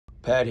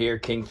Pat here,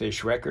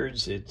 Kingfish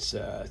Records. It's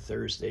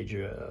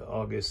Thursday,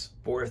 August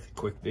 4th.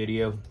 Quick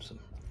video. Some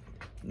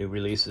new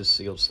releases,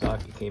 sealed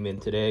stock. It came in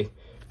today.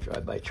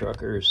 Drive-by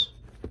Truckers,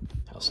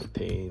 House of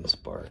Pain,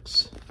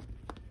 Sparks,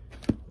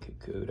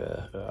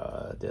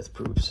 Kikuta, Death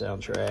Proof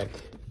soundtrack.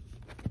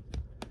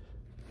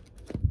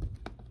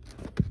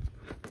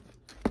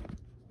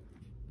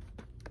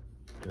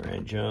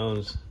 Durant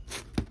Jones,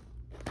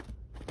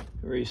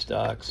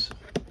 Restocks.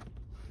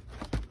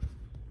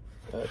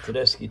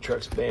 Tedeschi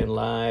Trucks Band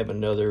Live,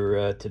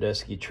 another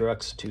Tedeschi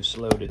Trucks, Too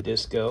Slow to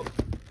Disco.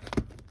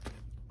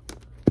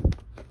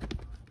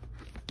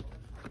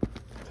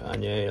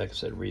 Kanye, like I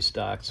said,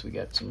 Restocks. We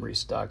got some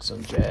Restocks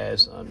on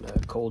Jazz, on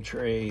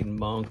Coltrane,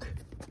 Monk.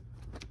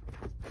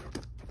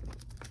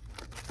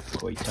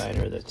 Coy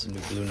Tyner, that's a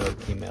new Blue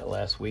Note, came out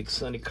last week.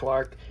 Sonny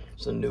Clark,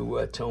 it's a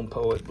new Tone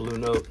Poet Blue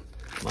Note,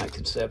 My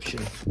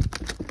Conception.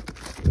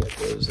 We got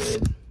those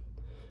in.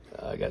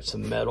 I got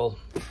some metal.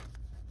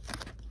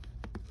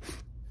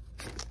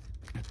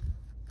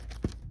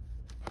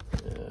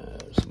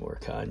 Some more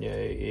Kanye,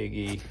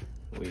 Iggy,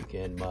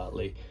 Weekend,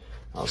 Motley.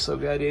 Also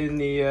got in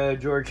the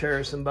George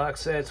Harrison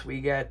box sets.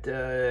 We got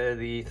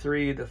the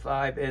 3, the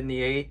 5, and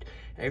the 8.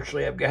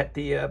 Actually, I've got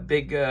the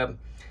big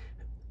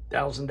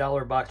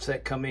 $1,000 box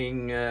set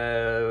coming.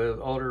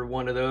 Ordered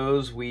one of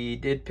those. We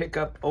did pick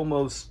up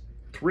almost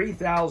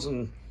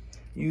 3,000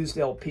 used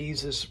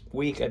LPs this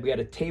week. I've got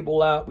a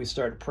table out. We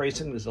started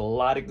pricing. There's a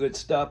lot of good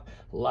stuff,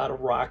 a lot of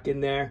rock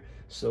in there.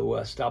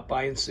 So stop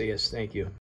by and see us. Thank you.